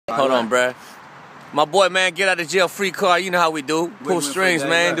Hold on, bruh. My boy, man, get out of jail free card. You know how we do. Pull strings,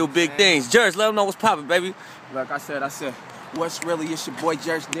 man. Do big things. Jers, let them know what's poppin', baby. Like I said, what's really, it's your boy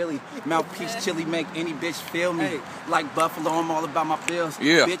Jers Dilli. Mouthpiece chili make any bitch feel me. Like Buffalo, I'm all about my bills.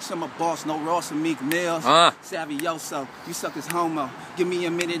 Yeah. Bitch, I'm a boss, no Ross and Meek Mills. Savioso, you suckers homo. Give me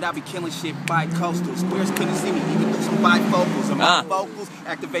a minute, I'll be killing shit bi-coastal. Squares couldn't see me, even do some bifocals. I'm on vocals,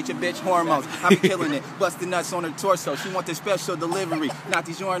 activate your bitch hormones. I be killing it, busting nuts on her torso. She want this special delivery, not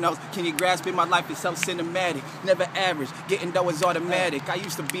these urinals. Can you grasp it? My life is so cinematic. Never average, getting dough is automatic. I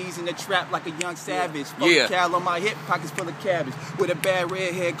used to bees in the trap like a young savage. Cal on my hip, pockets full of cabbage. With a bad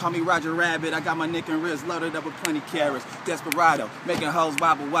red head, call me Roger Rabbit. I got my neck and wrist loaded up with plenty carrots. Desperado, making hoes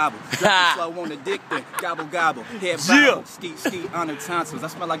wobble wobble. Dropping slow on the dick then, gobble gobble. Head bobble, skeet skeet on her tonsils. I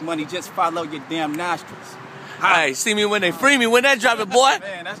smell like money, just follow your damn nostrils. Hey, see me when they free me. When that dropping, boy?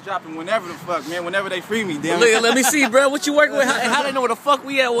 Man, that's dropping whenever the fuck, man. Whenever they free me, damn it. Let me see, bro. What you working with? How they know where the fuck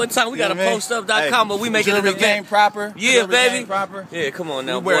we at one time? We got a postup.com, but we making it a game proper. Yeah, baby. Proper. Yeah, come on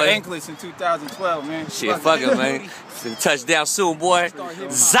now, we boy. wear anklets in 2012, man. Shit, fuck it, man. Touchdown soon, boy.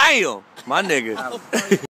 Zam! My nigga.